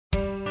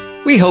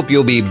We hope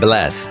you'll be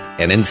blessed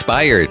and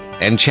inspired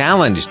and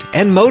challenged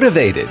and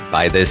motivated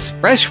by this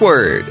fresh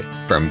word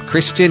from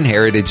Christian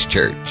Heritage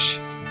Church.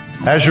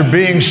 As you're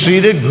being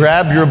seated,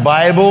 grab your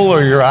Bible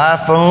or your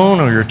iPhone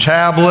or your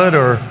tablet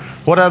or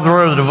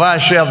whatever other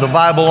device you have the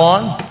Bible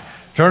on.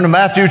 Turn to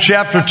Matthew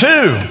chapter 2.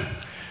 I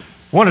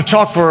want to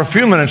talk for a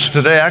few minutes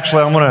today.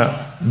 Actually, I'm going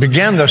to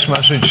begin this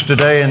message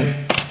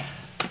today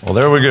well,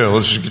 there we go.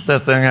 Let's get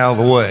that thing out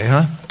of the way,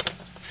 huh?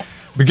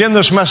 Begin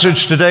this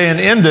message today and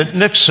end it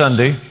next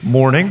Sunday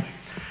morning.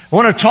 I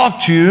want to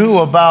talk to you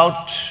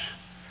about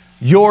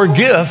your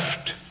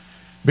gift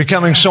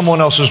becoming someone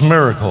else's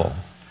miracle.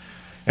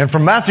 And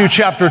from Matthew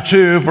chapter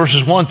 2,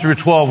 verses 1 through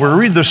 12, we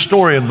read the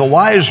story of the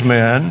wise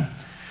men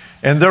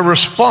and their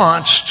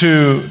response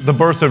to the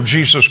birth of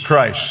Jesus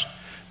Christ.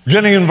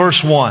 Beginning in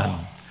verse 1.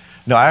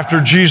 Now,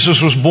 after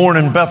Jesus was born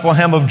in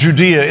Bethlehem of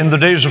Judea in the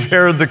days of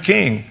Herod the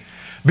king,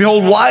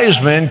 behold,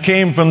 wise men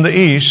came from the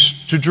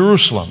east to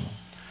Jerusalem,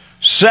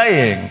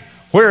 saying,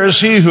 "Where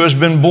is he who has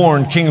been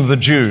born King of the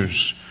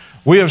Jews?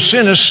 We have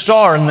seen his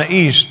star in the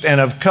east and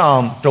have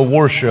come to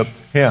worship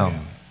him."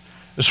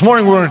 This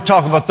morning we're going to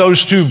talk about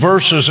those two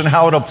verses and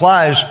how it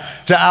applies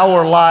to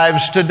our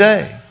lives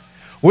today.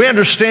 We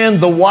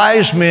understand the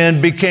wise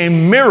men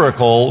became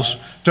miracles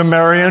to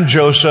Mary and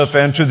Joseph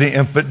and to the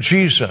infant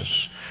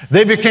Jesus.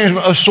 They became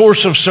a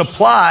source of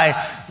supply.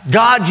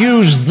 God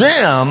used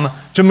them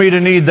to meet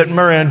a need that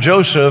Mary and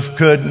Joseph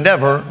could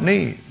never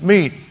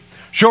meet.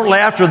 Shortly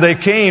after they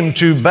came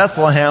to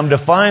Bethlehem to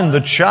find the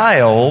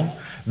child,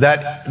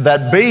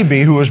 that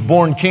baby who was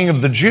born King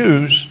of the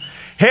Jews,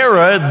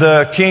 Herod,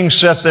 the king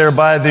set there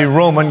by the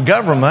Roman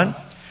government,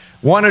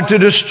 wanted to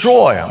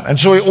destroy him. And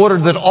so he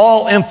ordered that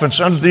all infants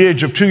under the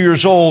age of 2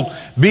 years old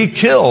be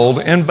killed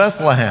in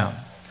Bethlehem.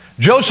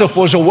 Joseph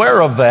was aware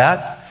of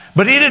that,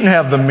 but he didn't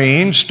have the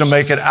means to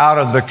make it out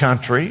of the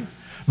country.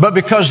 But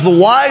because the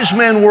wise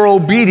men were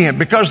obedient,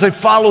 because they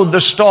followed the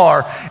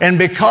star, and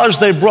because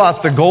they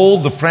brought the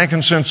gold, the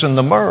frankincense, and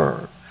the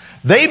myrrh,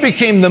 they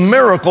became the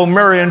miracle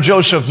Mary and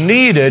Joseph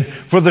needed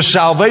for the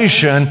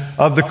salvation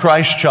of the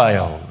Christ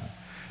child.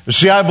 You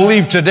see, I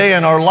believe today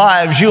in our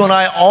lives, you and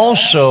I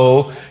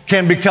also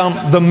can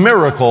become the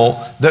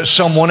miracle that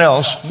someone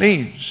else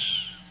needs.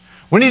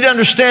 We need to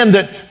understand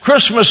that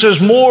Christmas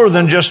is more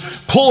than just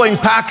pulling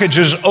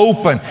packages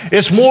open.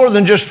 It's more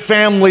than just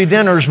family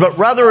dinners, but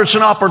rather it's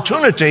an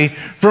opportunity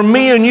for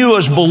me and you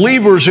as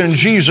believers in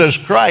Jesus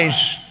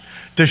Christ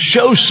to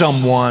show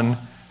someone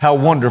how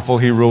wonderful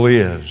He really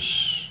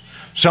is.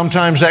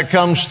 Sometimes that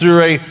comes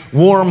through a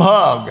warm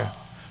hug.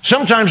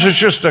 Sometimes it's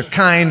just a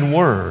kind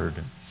word.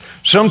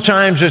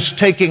 Sometimes it's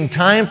taking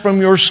time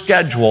from your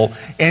schedule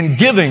and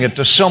giving it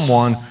to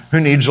someone who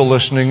needs a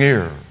listening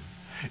ear.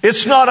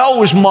 It's not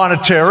always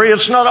monetary.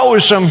 It's not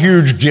always some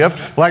huge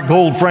gift like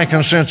gold,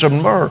 frankincense,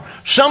 and myrrh.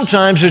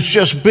 Sometimes it's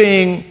just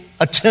being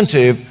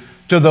attentive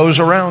to those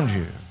around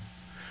you.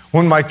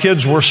 When my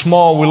kids were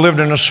small, we lived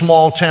in a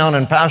small town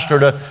and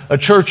pastored a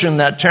church in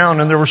that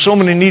town, and there were so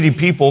many needy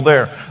people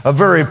there, a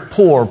very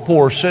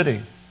poor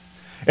city.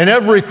 And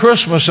every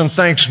Christmas and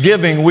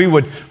Thanksgiving, we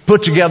would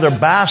put together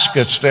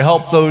baskets to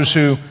help those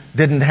who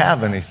didn't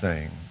have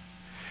anything.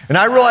 And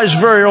I realized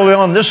very early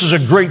on, this is a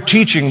great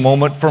teaching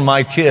moment for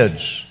my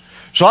kids.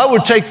 So I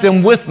would take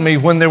them with me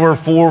when they were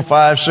 4,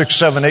 5, 6,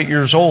 7, 8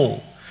 years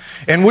old.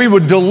 And we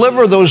would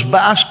deliver those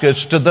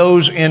baskets to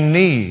those in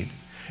need.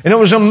 And it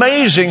was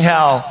amazing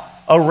how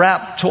a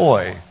wrapped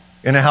toy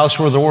in a house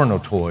where there were no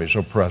toys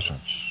or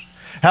presents,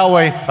 how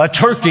a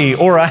turkey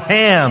or a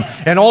ham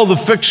and all the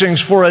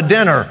fixings for a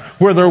dinner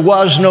where there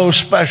was no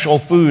special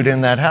food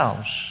in that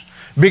house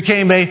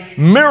became a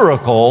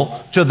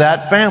miracle to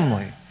that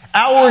family.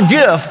 Our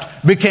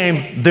gift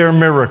became their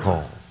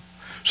miracle.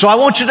 So I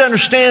want you to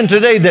understand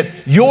today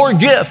that your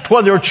gift,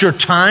 whether it's your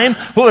time,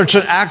 whether it's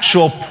an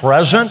actual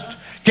present,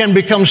 can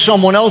become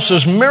someone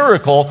else's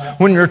miracle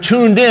when you're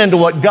tuned in to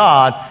what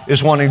God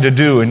is wanting to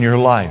do in your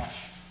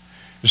life.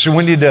 You see,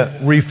 we need to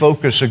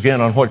refocus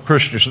again on what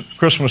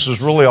Christmas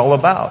is really all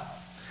about.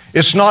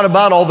 It's not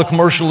about all the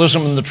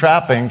commercialism and the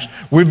trappings.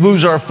 We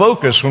lose our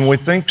focus when we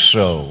think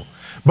so.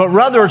 But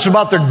rather, it's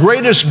about the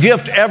greatest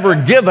gift ever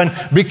given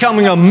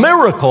becoming a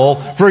miracle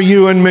for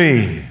you and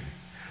me.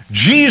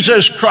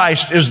 Jesus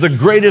Christ is the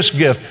greatest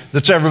gift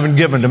that's ever been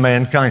given to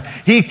mankind.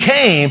 He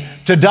came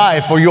to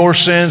die for your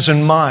sins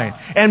and mine.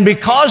 And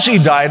because He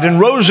died and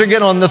rose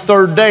again on the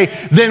third day,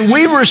 then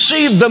we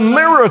receive the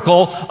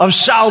miracle of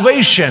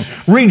salvation,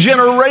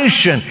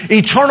 regeneration,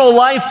 eternal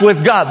life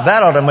with God.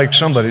 That ought to make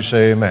somebody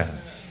say amen.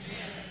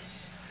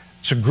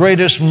 It's the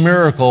greatest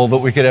miracle that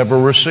we could ever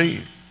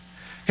receive.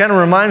 Kind of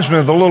reminds me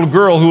of the little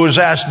girl who was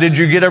asked, "Did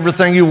you get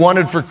everything you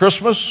wanted for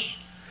Christmas?"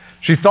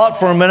 She thought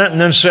for a minute and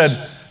then said,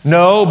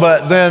 "No,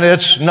 but then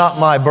it's not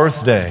my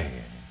birthday."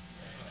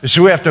 You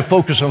see, we have to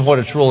focus on what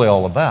it's really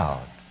all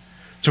about.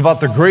 It's about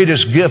the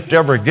greatest gift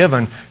ever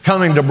given,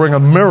 coming to bring a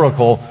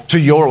miracle to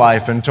your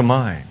life and to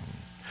mine.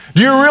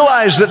 Do you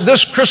realize that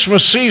this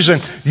Christmas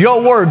season,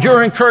 your word,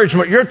 your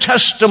encouragement, your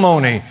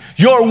testimony,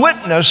 your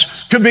witness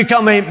could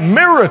become a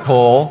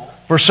miracle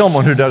for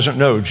someone who doesn't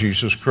know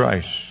Jesus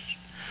Christ?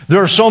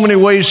 There are so many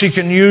ways He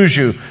can use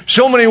you,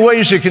 so many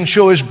ways He can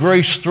show His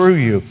grace through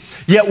you.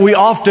 Yet we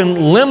often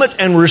limit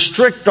and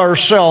restrict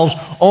ourselves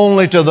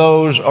only to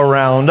those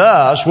around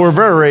us. We're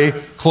very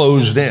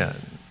closed in.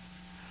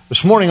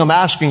 This morning I'm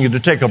asking you to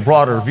take a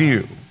broader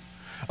view,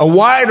 a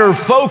wider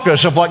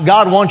focus of what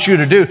God wants you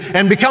to do,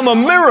 and become a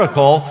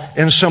miracle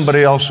in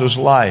somebody else's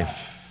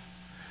life.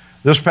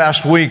 This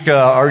past week,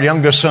 our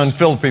youngest son,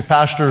 Philip, he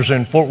pastors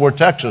in Fort Worth,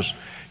 Texas.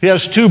 He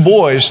has 2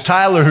 boys,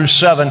 Tyler, who's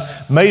 7,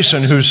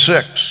 Mason, who's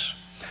 6.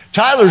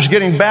 Tyler's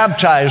getting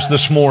baptized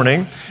this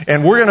morning,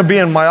 and we're going to be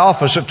in my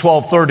office at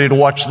 12:30 to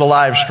watch the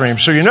live stream.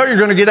 So you know you're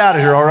going to get out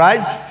of here, all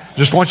right?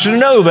 Just want you to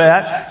know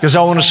that, because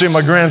I want to see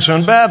my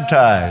grandson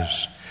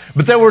baptized.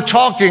 But they were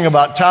talking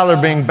about Tyler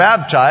being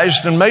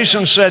baptized, and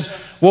Mason said,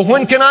 well,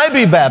 when can I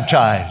be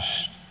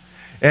baptized?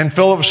 And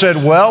Philip said,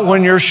 well,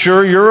 when you're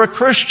sure you're a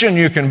Christian,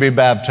 you can be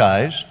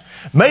baptized.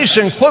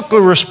 Mason quickly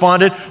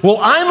responded, well,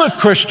 I'm a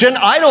Christian.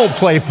 I don't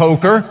play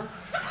poker.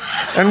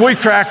 And we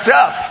cracked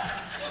up.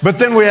 But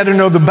then we had to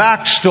know the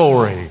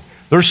backstory.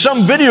 There's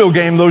some video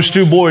game those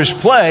 2 boys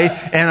play,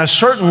 and a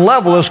certain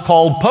level is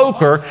called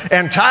poker.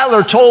 And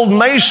Tyler told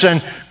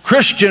Mason,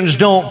 Christians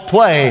don't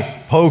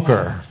play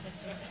poker.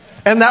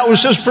 And that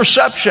was his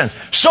perception.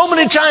 So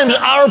many times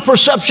our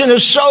perception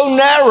is so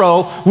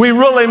narrow, we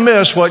really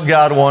miss what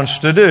God wants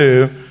to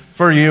do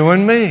for you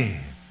and me.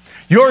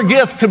 Your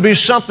gift could be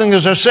something,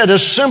 as I said,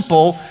 as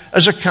simple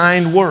as a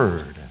kind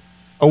word,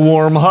 a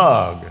warm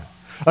hug,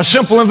 a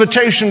simple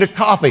invitation to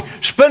coffee,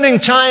 spending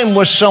time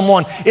with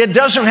someone. It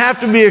doesn't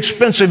have to be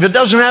expensive. It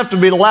doesn't have to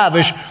be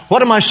lavish.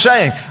 What am I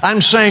saying?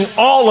 I'm saying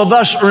all of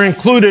us are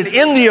included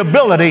in the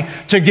ability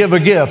to give a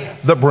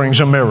gift that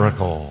brings a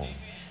miracle.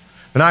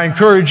 And I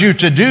encourage you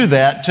to do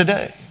that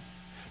today.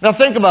 Now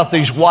think about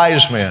these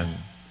wise men.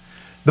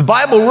 The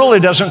Bible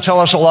really doesn't tell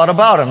us a lot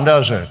about them,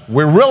 does it?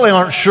 We really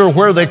aren't sure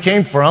where they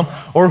came from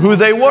or who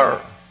they were.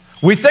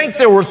 We think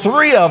there were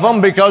 3 of them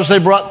because they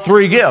brought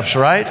 3 gifts,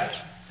 right?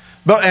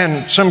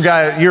 And some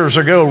guy years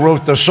ago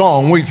wrote the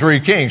song, We Three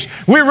Kings.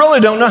 We really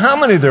don't know how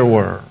many there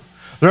were.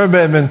 There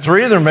may have been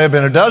 3, there may have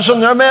been a dozen,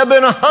 there may have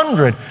been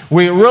 100.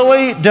 We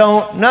really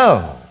don't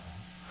know.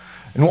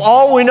 And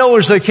all we know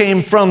is they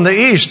came from the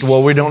east.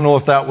 Well, we don't know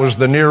if that was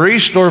the Near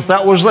East or if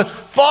that was the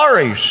Far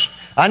East.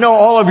 I know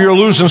all of you are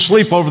losing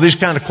sleep over these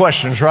kind of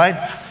questions,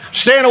 right?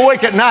 Staying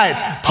awake at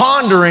night,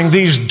 pondering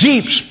these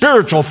deep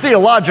spiritual,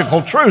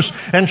 theological truths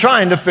and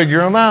trying to figure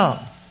them out.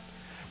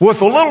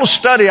 With a little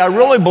study, I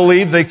really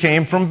believe they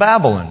came from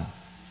Babylon.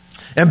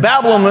 And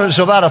Babylon is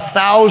about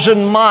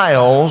 1,000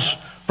 miles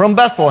from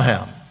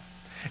Bethlehem.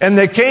 And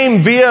they came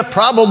via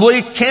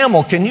probably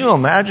camel. Can you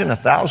imagine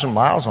 1,000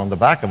 miles on the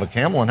back of a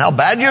camel and how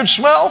bad you'd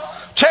smell?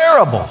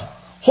 Terrible.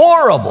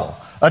 Horrible.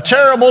 A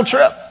terrible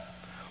trip.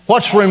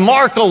 What's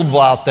remarkable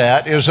about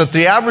that is that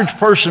the average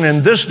person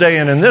in this day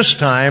and in this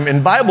time,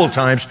 in Bible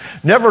times,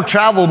 never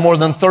traveled more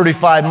than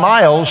 35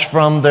 miles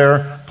from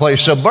their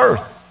place of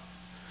birth.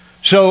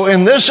 So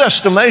in this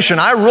estimation,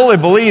 I really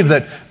believe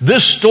that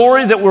this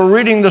story that we're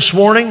reading this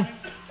morning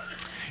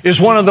is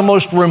one of the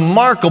most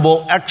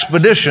remarkable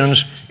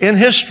expeditions in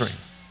history.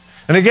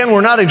 And again,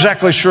 we're not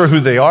exactly sure who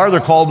they are. They're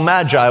called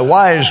magi,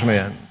 wise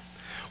men.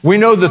 We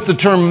know that the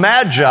term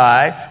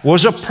magi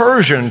was a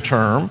Persian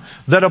term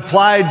that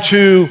applied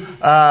to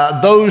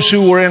those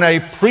who were in a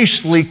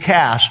priestly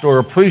caste or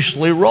a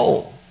priestly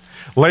role.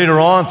 Later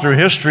on through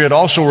history, it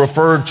also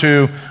referred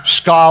to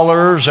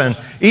scholars and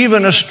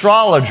even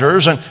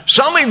astrologers, and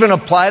some even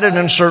applied it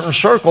in certain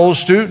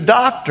circles to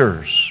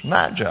doctors,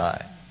 magi.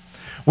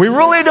 We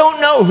really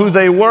don't know who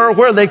they were,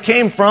 where they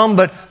came from,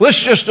 but let's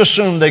just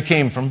assume they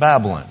came from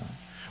Babylon.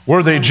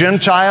 Were they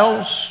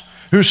Gentiles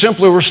who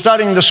simply were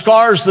studying the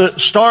stars,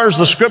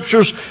 the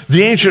scriptures,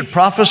 the ancient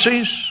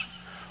prophecies?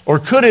 Or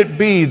could it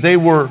be they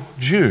were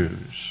Jews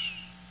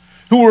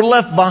who were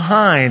left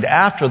behind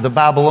after the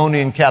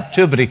Babylonian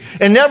captivity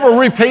and never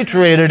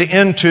repatriated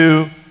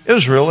into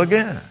Israel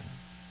again?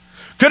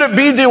 Could it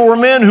be they were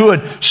men who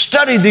had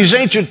studied these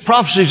ancient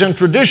prophecies and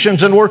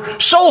traditions and were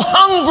so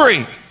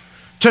hungry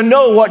to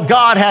know what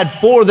God had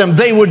for them,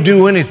 they would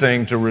do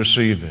anything to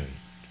receive it?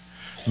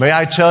 May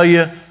I tell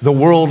you, the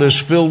world is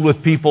filled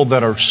with people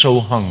that are so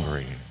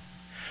hungry.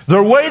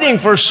 They're waiting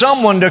for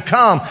someone to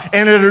come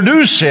and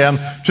introduce him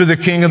to the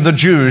King of the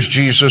Jews,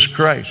 Jesus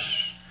Christ.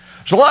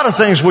 There's a lot of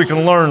things we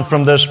can learn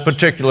from this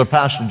particular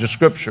passage of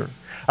Scripture.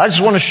 I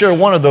just want to share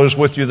one of those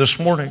with you this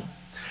morning.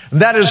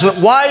 And that is that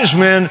wise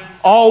men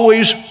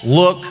always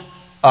look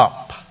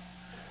up.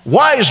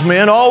 Wise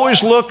men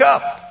always look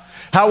up.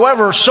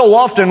 However, so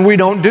often we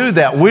don't do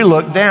that. We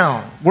look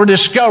down. We're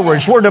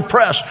discouraged. We're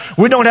depressed.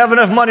 We don't have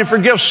enough money for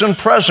gifts and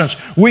presents.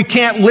 We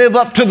can't live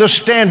up to the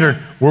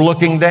standard. We're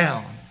looking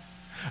down.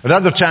 At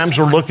other times,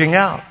 we're looking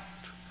out.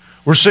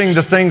 We're seeing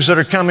the things that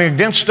are coming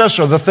against us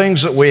or the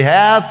things that we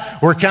have.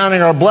 We're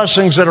counting our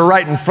blessings that are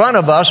right in front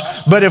of us.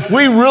 But if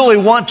we really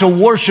want to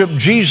worship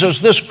Jesus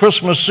this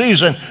Christmas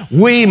season,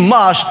 we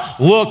must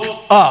look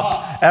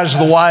up as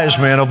the wise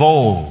men of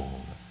old.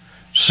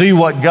 See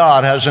what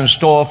God has in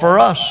store for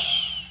us.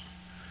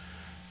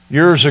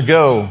 Years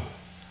ago,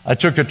 I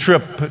took a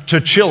trip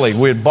to Chile.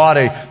 We had bought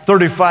a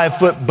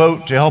 35-foot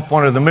boat to help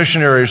one of the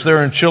missionaries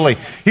there in Chile.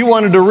 He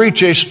wanted to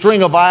reach a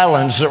string of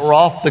islands that were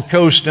off the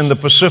coast in the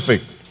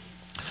Pacific.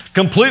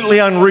 Completely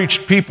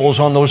unreached peoples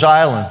on those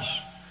islands.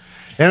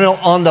 And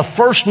on the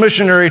first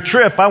missionary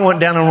trip, I went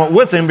down and went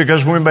with him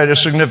because we made a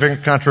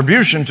significant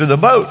contribution to the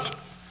boat.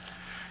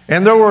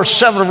 And there were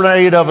 7 or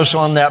 8 of us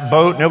on that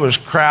boat, and it was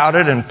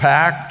crowded and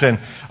packed. And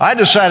I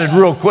decided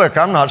real quick,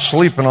 I'm not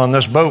sleeping on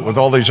this boat with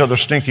all these other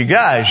stinky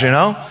guys, you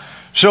know.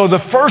 So the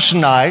first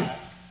night,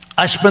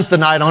 I spent the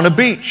night on a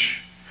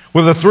beach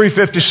with a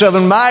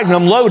 .357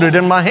 Magnum loaded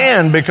in my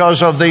hand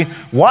because of the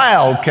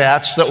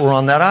wildcats that were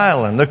on that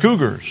island, the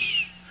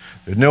cougars.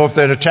 Didn't know if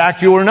they'd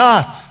attack you or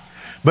not.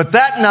 But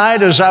that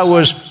night, as I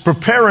was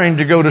preparing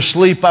to go to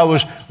sleep, I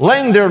was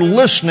laying there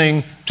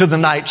listening to the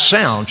night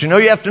sounds. You know,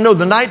 you have to know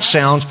the night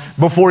sounds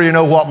before you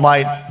know what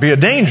might be a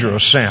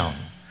dangerous sound.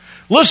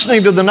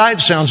 Listening to the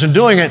night sounds and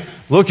doing it,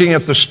 looking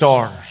at the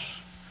stars.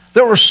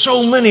 There were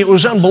so many, it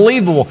was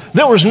unbelievable.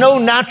 There was no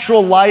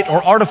natural light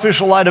or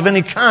artificial light of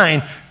any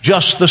kind,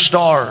 just the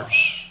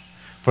stars.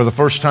 For the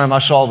first time I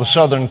saw the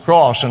Southern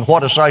Cross, and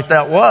what a sight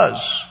that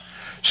was.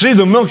 See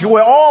the Milky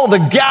Way, all the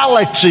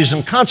galaxies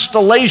and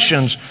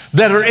constellations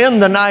that are in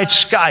the night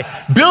sky.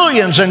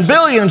 Billions and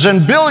billions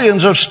and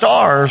billions of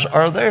stars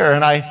are there.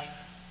 And I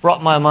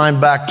brought my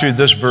mind back to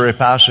this very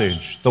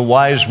passage. The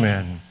wise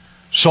men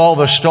saw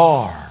the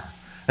star,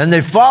 and they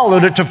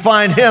followed it to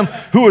find him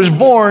who was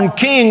born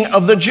King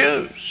of the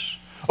Jews.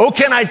 Oh,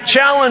 can I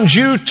challenge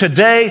you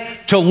today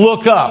to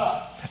look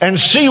up and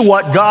see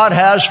what God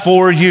has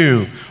for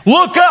you?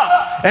 Look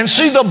up and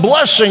see the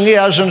blessing He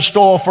has in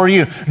store for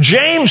you.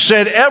 James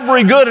said,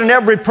 every good and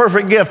every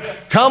perfect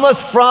gift cometh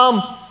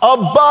from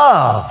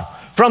above,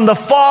 from the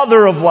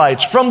Father of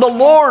lights, from the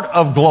Lord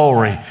of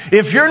glory.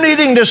 If you're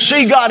needing to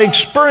see God,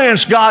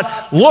 experience God,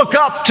 look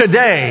up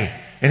today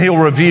and He'll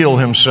reveal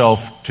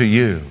Himself to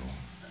you.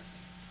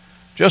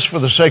 Just for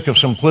the sake of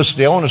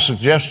simplicity, I want to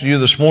suggest to you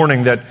this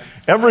morning that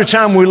every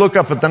time we look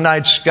up at the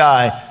night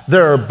sky,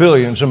 there are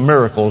billions of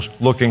miracles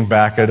looking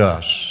back at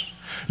us.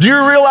 Do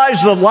you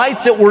realize the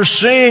light that we're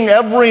seeing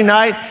every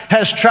night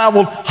has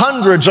traveled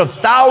hundreds of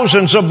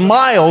thousands of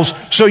miles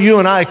so you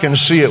and I can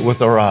see it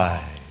with our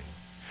eye?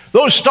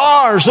 Those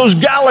stars, those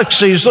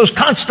galaxies, those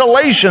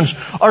constellations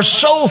are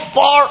so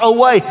far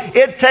away.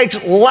 It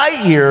takes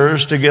light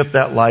years to get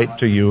that light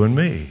to you and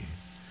me.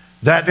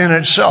 That in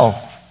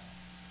itself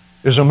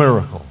is a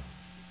miracle.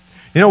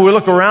 You know, we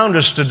look around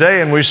us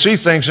today and we see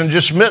things and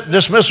just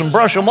dismiss and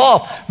brush them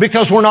off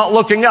because we're not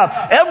looking up.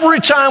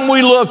 Every time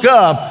we look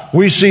up,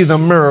 we see the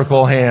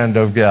miracle hand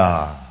of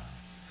God.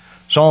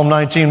 Psalm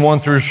 19, 1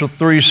 through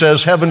 3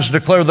 says, heavens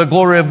declare the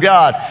glory of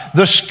God.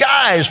 The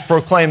skies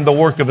proclaim the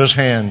work of His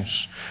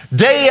hands.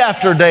 Day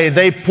after day,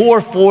 they pour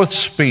forth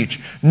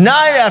speech.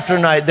 Night after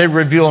night, they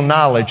reveal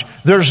knowledge.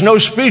 There's no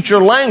speech or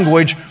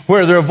language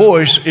where their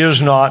voice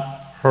is not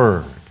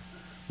heard.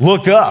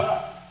 Look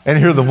up and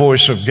hear the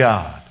voice of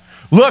God.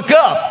 Look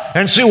up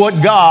and see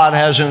what God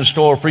has in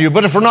store for you.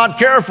 But if we're not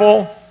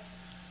careful,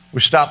 we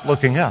stop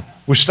looking up.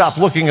 We stop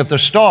looking at the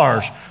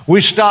stars.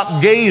 We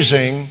stop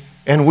gazing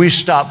and we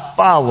stop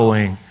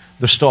following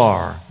the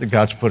star that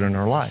God's put in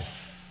our life.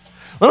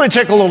 Let me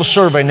take a little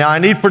survey now. I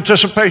need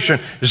participation.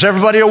 Is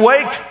everybody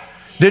awake?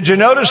 Did you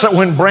notice that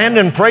when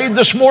Brandon prayed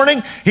this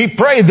morning, he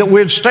prayed that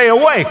we'd stay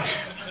awake?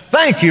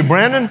 Thank you,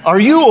 Brandon. Are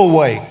you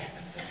awake?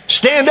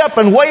 Stand up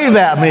and wave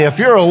at me if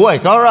you're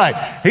awake. All right.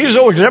 He's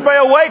awake. Is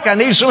everybody awake? I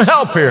need some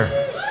help here.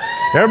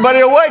 Everybody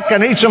awake? I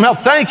need some help.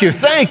 Thank you.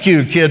 Thank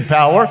you, Kid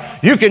Power.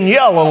 You can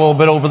yell a little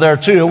bit over there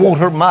too. It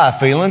won't hurt my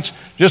feelings.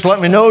 Just let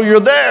me know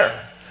you're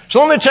there. So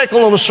let me take a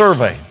little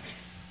survey.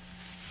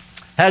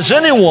 Has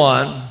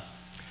anyone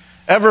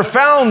ever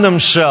found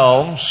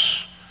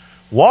themselves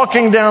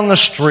walking down the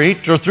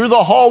street or through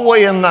the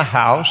hallway in the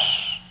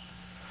house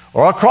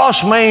or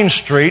across Main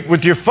Street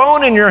with your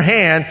phone in your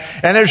hand,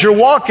 and as you're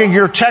walking,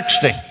 you're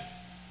texting?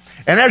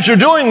 And as you're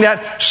doing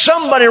that,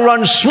 somebody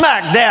runs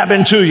smack dab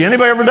into you.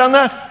 Anybody ever done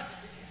that?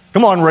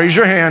 Come on, raise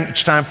your hand.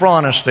 It's time for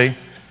honesty.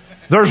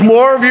 There's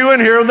more of you in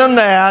here than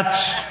that.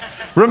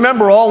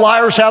 Remember, all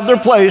liars have their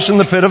place in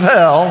the pit of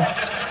hell.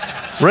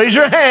 Raise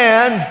your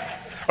hand.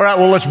 All right,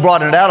 well, let's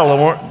broaden it out a little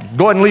more.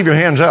 Go ahead and leave your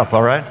hands up,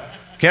 all right?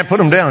 Can't put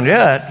them down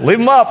yet. Leave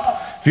them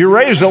up. If you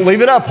raised it,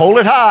 leave it up. Hold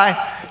it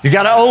high. You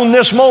got to own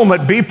this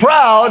moment. Be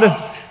proud.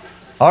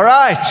 All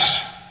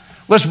right.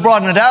 Let's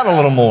broaden it out a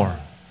little more.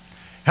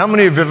 How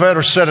many of you have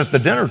ever sat at the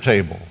dinner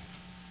table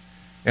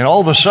and all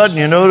of a sudden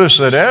you notice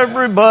that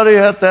everybody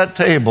at that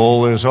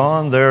table is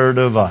on their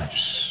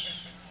device?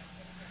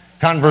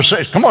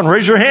 Conversation. Come on,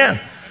 raise your hand.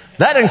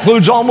 That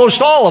includes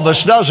almost all of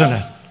us, doesn't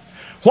it?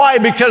 Why?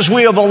 Because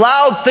we have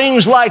allowed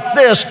things like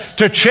this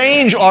to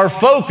change our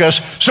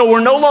focus, so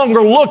we're no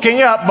longer looking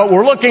up, but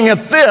we're looking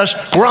at this.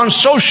 We're on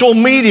social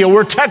media,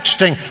 we're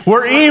texting,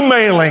 we're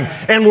emailing,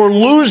 and we're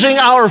losing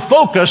our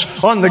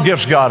focus on the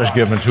gifts God has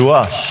given to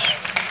us,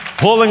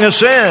 pulling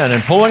us in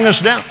and pulling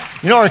us down.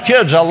 You know, our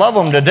kids, I love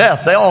them to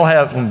death. They all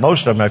have,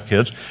 most of them have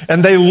kids,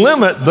 and they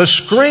limit the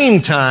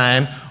screen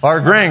time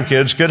our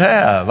grandkids could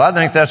have. I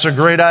think that's a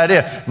great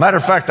idea. Matter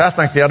of fact, I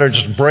think they ought to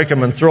just break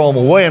them and throw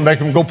them away and make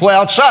them go play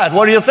outside.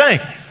 What do you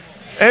think?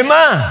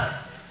 Amen.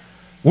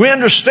 We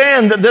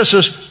understand that this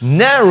has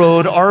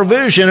narrowed our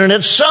vision, and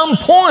at some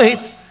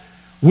point,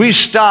 we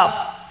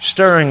stop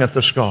staring at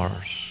the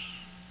stars.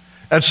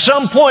 At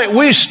some point,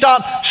 we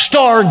stop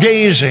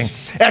stargazing.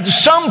 At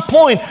some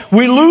point,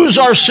 we lose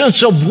our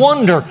sense of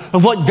wonder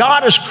of what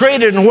God has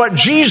created and what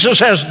Jesus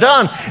has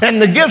done and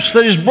the gifts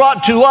that He's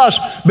brought to us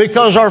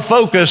because our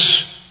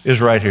focus is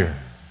right here.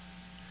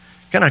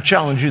 Can I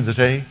challenge you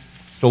today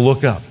to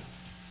look up?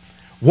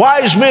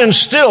 Wise men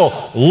still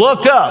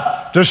look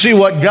up to see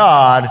what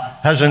God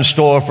has in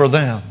store for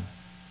them.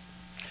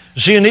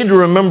 See, you need to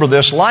remember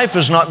this. Life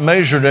is not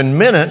measured in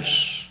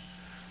minutes.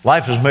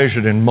 Life is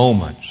measured in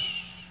moments.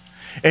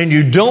 And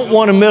you don't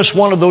want to miss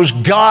one of those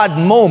God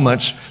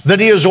moments that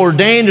He has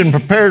ordained and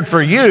prepared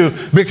for you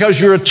because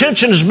your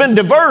attention has been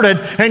diverted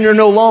and you're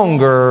no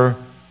longer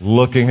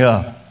looking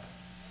up.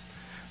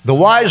 The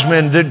wise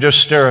men didn't just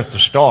stare at the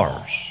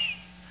stars,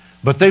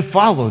 but they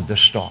followed the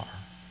star.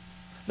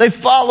 They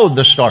followed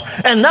the star.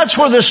 And that's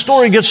where this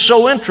story gets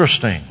so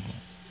interesting.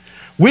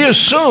 We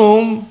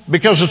assume,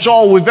 because it's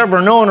all we've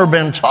ever known or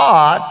been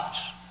taught,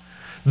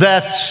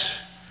 that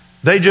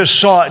they just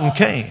saw it and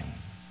came.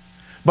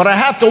 But I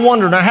have to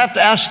wonder, and I have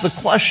to ask the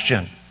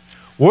question,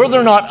 were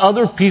there not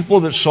other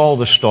people that saw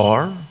the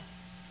star,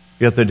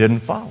 yet they didn't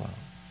follow?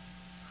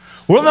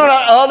 Were there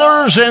not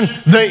others in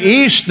the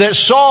east that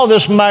saw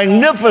this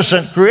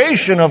magnificent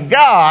creation of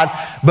God,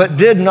 but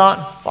did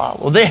not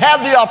follow? They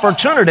had the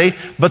opportunity,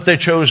 but they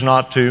chose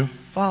not to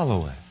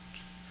follow it.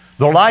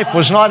 Their life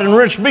was not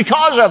enriched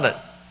because of it.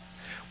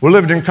 We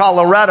lived in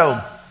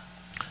Colorado.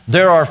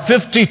 There are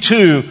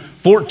 52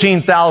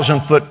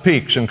 14,000-foot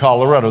peaks in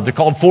Colorado. They're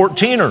called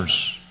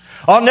 14ers.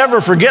 I'll never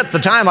forget the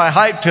time I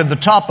hiked to the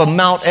top of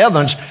Mount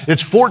Evans.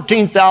 It's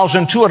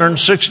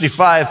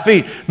 14,265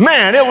 feet.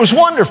 Man, it was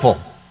wonderful.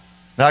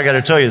 Now I got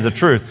to tell you the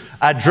truth.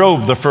 I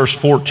drove the first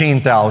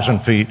 14,000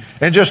 feet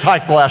and just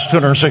hiked the last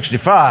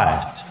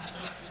 265.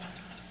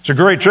 It's a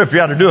great trip.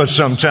 You ought to do it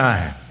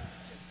sometime.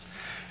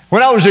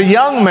 When I was a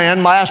young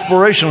man, my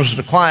aspiration was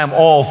to climb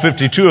all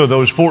 52 of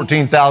those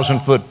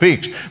 14,000-foot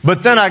peaks.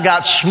 But then I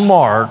got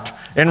smart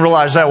and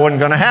realized that wasn't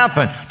going to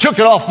happen. Took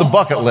it off the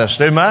bucket list.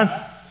 Amen?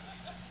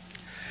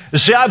 You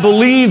see, I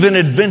believe in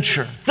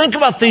adventure. Think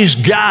about these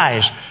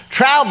guys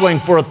traveling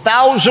for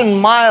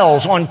 1,000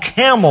 miles on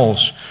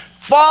camels,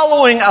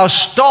 following a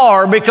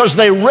star because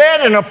they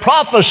read in a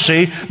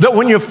prophecy that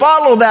when you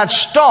follow that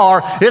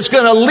star, it's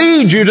going to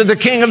lead you to the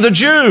King of the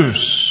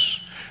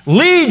Jews,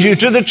 lead you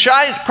to the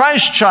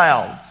Christ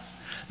child.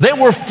 They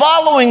were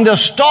following the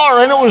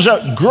star, and it was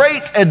a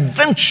great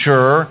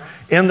adventure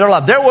in their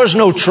life. There was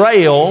no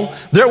trail.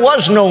 There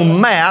was no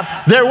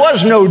map. There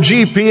was no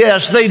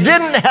GPS. They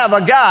didn't have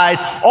a guide.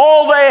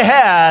 All they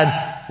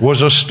had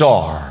was a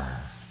star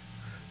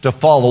to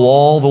follow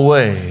all the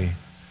way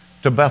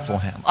to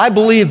Bethlehem. I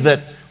believe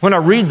that when I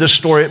read this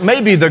story, it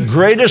may be the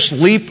greatest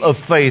leap of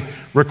faith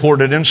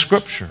recorded in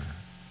Scripture.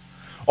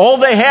 All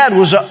they had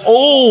was an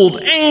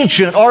old,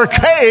 ancient,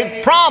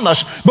 archaic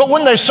promise. But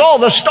when they saw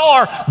the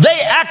star,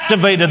 they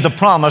activated the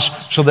promise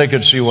so they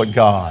could see what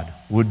God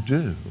would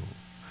do.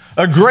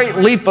 A great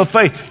leap of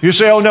faith. You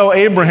say, oh no,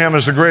 Abraham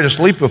is the greatest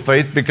leap of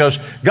faith because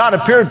God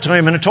appeared to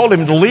him and told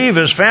him to leave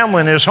his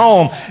family and his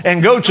home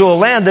and go to a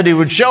land that He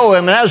would show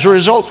him. And as a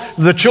result,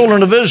 the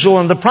children of Israel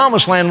and the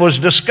promised land was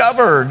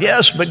discovered.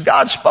 Yes, but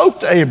God spoke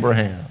to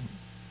Abraham.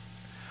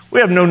 We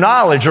have no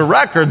knowledge or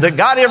record that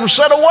God ever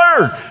said a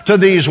word to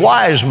these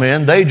wise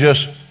men. They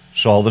just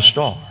saw the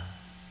star.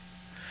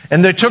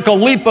 And they took a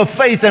leap of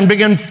faith and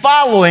began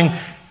following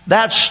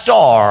that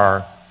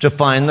star to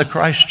find the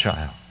Christ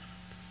child.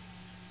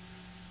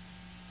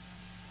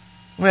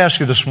 Let me ask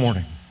you this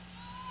morning,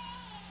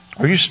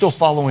 are you still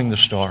following the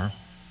star?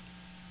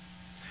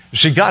 You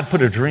see, God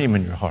put a dream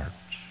in your heart.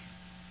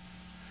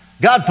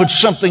 God put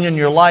something in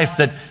your life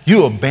that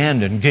you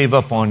abandoned, gave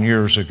up on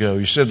years ago.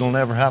 You said it'll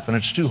never happen.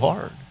 It's too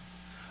hard.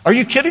 Are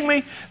you kidding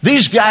me?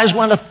 These guys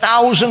went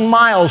 1,000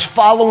 miles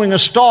following a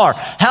star.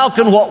 How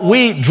can what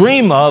we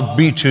dream of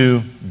be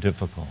too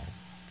difficult?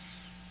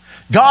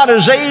 God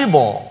is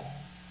able.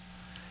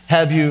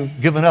 Have you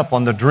given up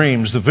on the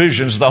dreams, the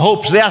visions, the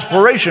hopes, the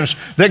aspirations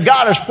that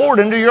God has poured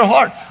into your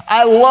heart?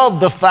 I love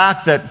the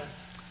fact that,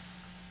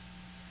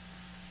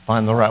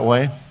 find the right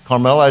way,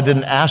 Carmela, I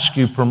didn't ask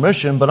you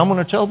permission, but I'm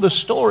going to tell this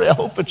story. I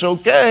hope it's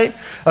okay.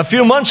 A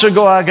few months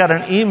ago, I got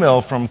an email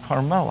from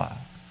Carmela.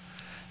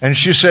 And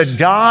she said,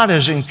 God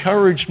has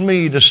encouraged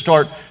me to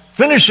start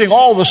finishing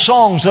all the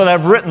songs that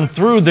I've written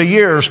through the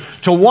years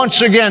to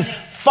once again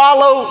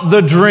follow the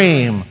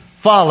dream,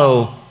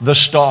 follow the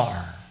star.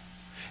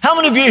 How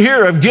many of you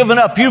here have given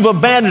up? You've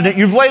abandoned it.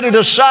 You've laid it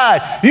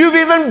aside. You've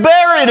even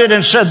buried it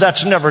and said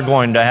that's never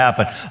going to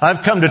happen.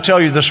 I've come to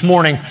tell you this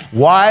morning,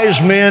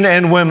 wise men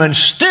and women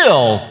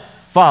still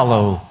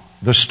follow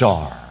the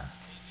star.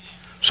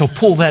 So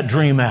pull that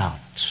dream out.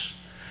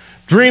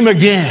 Dream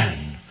again.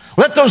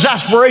 Let those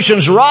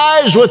aspirations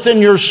rise within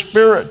your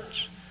spirit.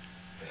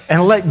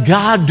 And let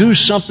God do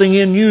something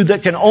in you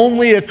that can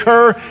only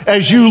occur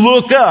as you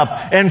look up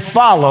and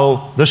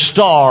follow the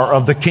star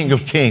of the King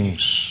of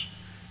Kings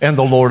and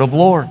the Lord of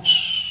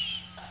Lords.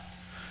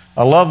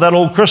 I love that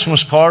old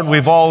Christmas card.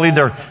 We've all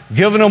either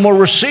given them or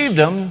received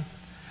them.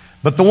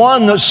 But the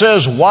one that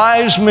says,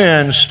 wise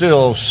men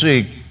still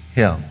seek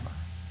Him.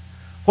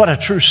 What a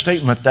true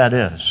statement that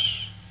is.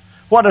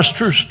 What a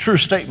true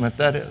statement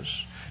that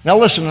is. Now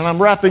listen, and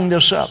I'm wrapping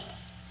this up.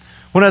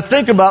 When I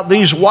think about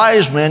these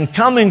wise men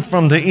coming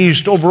from the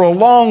east over a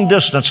long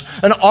distance,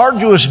 an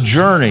arduous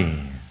journey,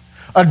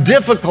 a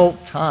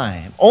difficult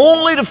time,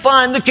 only to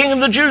find the King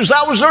of the Jews,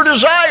 that was their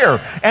desire,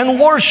 and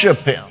worship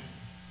Him.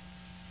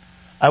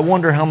 I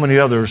wonder how many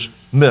others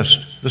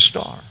missed the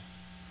star.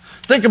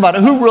 Think about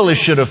it. Who really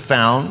should have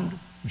found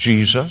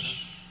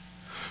Jesus?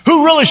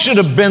 Who really should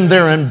have been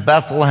there in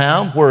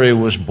Bethlehem where He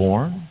was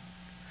born?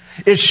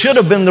 It should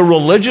have been the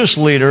religious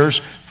leaders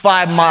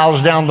 5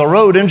 miles down the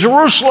road in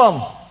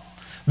Jerusalem.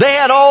 They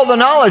had all the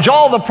knowledge,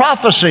 all the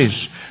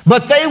prophecies,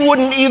 but they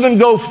wouldn't even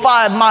go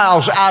 5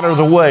 miles out of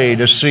the way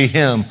to see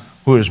Him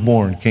who is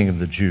born King of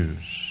the Jews.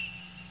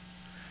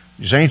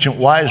 These ancient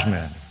wise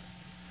men,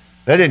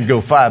 they didn't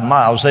go 5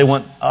 miles, they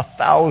went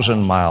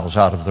 1,000 miles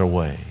out of their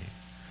way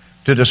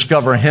to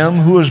discover Him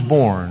who is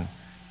born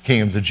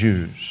King of the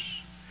Jews.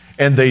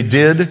 And they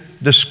did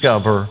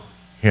discover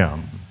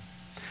Him.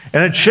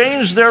 And it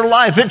changed their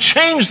life. It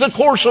changed the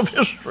course of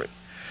history.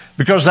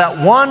 Because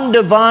that one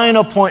divine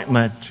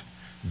appointment,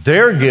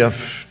 their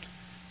gift,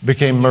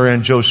 became Mary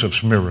and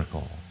Joseph's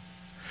miracle.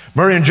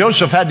 Mary and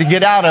Joseph had to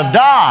get out of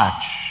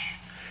Dodge.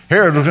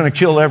 Herod was going to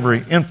kill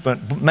every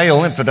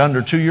male infant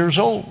under 2 years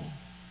old.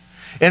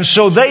 And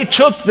so they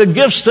took the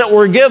gifts that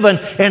were given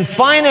and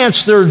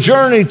financed their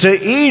journey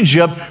to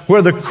Egypt,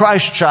 where the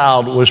Christ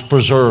child was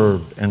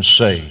preserved and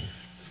saved.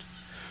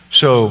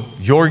 So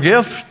your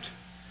gift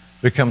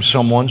becomes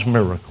someone's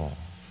miracle.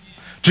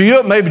 To you,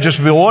 it may just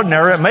be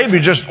ordinary. It may be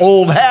just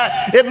old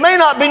hat. It may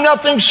not be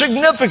nothing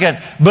significant.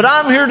 But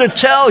I'm here to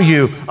tell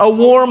you, a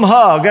warm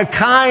hug, a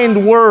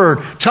kind word,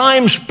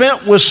 time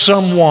spent with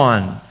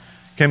someone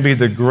can be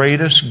the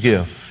greatest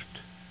gift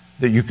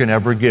that you can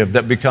ever give.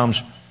 That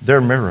becomes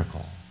their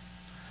miracle.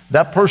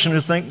 That person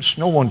who thinks,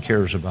 no one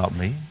cares about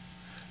me.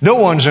 No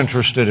one's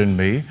interested in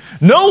me.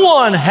 No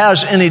one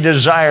has any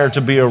desire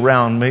to be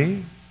around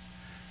me.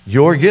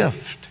 Your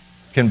gift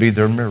can be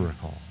their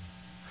miracle.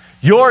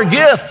 Your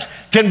gift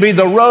can be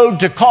the road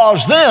to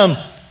cause them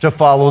to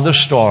follow the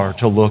star,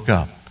 to look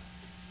up.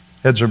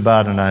 Heads are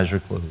bowed and eyes are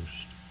closed.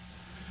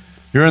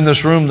 You're in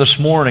this room this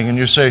morning and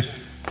you say,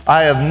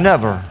 I have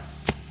never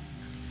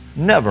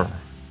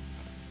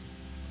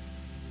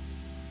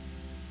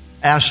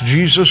asked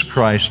Jesus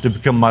Christ to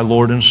become my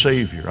Lord and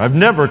Savior. I've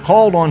never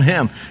called on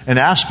Him and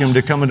asked Him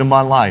to come into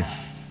my life.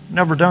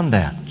 Never done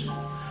that.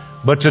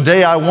 But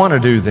today I want to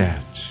do that.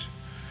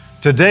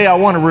 Today I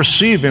want to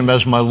receive Him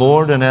as my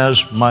Lord and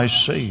as my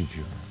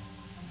Savior.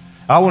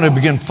 I want to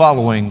begin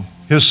following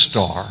His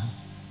star,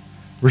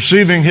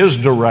 receiving His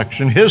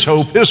direction, His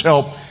hope, His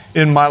help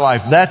in my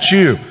life. That's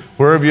you.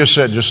 Wherever you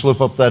sit, just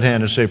slip up that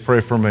hand and say,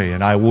 pray for me.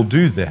 And I will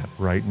do that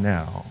right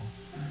now.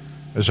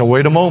 As I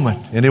wait a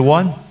moment.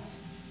 Anyone?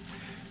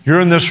 You're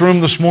in this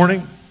room this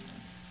morning.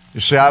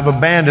 You say, I've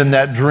abandoned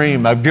that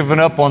dream. I've given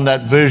up on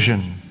that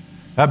vision.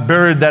 I've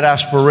buried that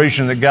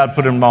aspiration that God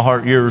put in my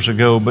heart years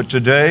ago. But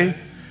today,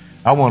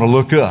 I want to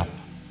look up.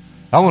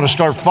 I want to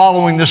start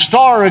following the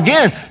star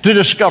again to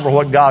discover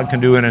what God can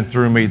do in and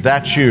through me.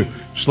 That's you.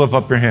 Slip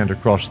up your hand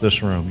across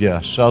this room.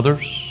 Yes.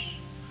 Others?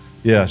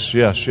 Yes,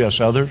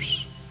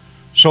 others.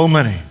 So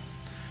many.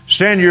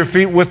 Stand to your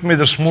feet with me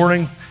this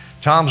morning.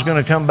 Tom's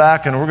going to come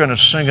back and we're going to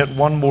sing it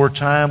one more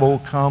time. Oh,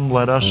 come,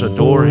 let us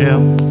adore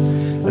Him.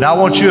 And I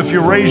want you, if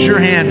you raise your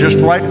hand just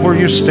right where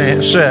you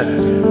stand,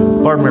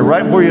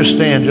 right where you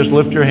stand, just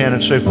lift your hand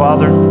and say,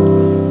 Father,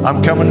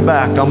 I'm coming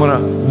back. I'm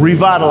going to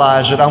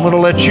revitalize it. I'm going to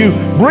let You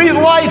breathe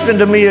life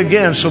into me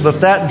again so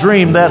that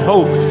dream, that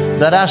hope,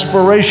 that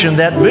aspiration,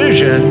 that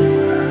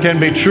vision can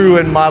be true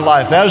in my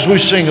life. As we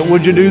sing it,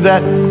 would you do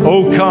that?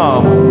 Oh,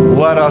 come,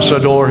 let us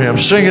adore Him.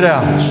 Sing it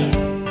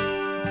out.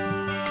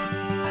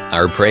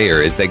 Our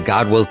prayer is that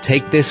God will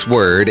take this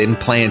word and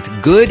plant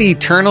good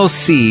eternal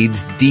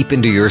seeds deep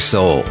into your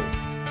soul.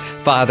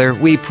 Father,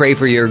 we pray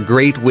for Your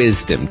great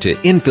wisdom to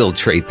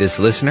infiltrate this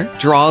listener,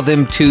 draw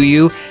them to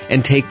You,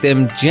 and take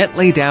them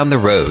gently down the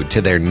road to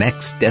their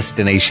next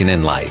destination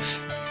in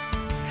life.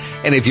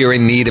 And if you're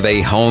in need of a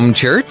home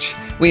church,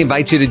 we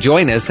invite you to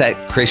join us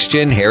at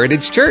Christian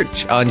Heritage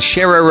Church on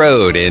Shera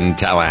Road in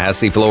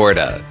Tallahassee,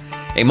 Florida.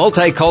 A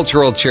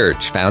multicultural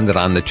church founded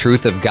on the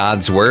truth of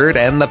God's Word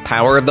and the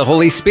power of the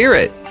Holy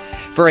Spirit.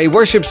 For a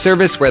worship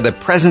service where the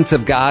presence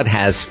of God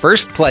has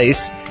first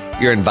place,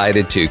 you're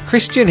invited to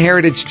Christian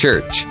Heritage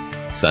Church.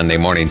 Sunday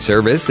morning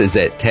service is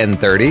at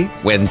 10:30,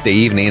 Wednesday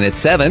evening at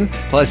 7,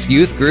 plus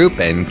youth group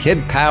and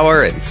kid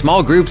power and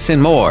small groups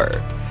and more.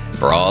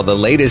 For all the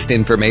latest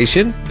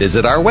information,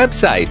 visit our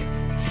website,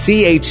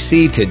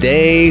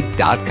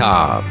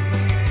 chctoday.com.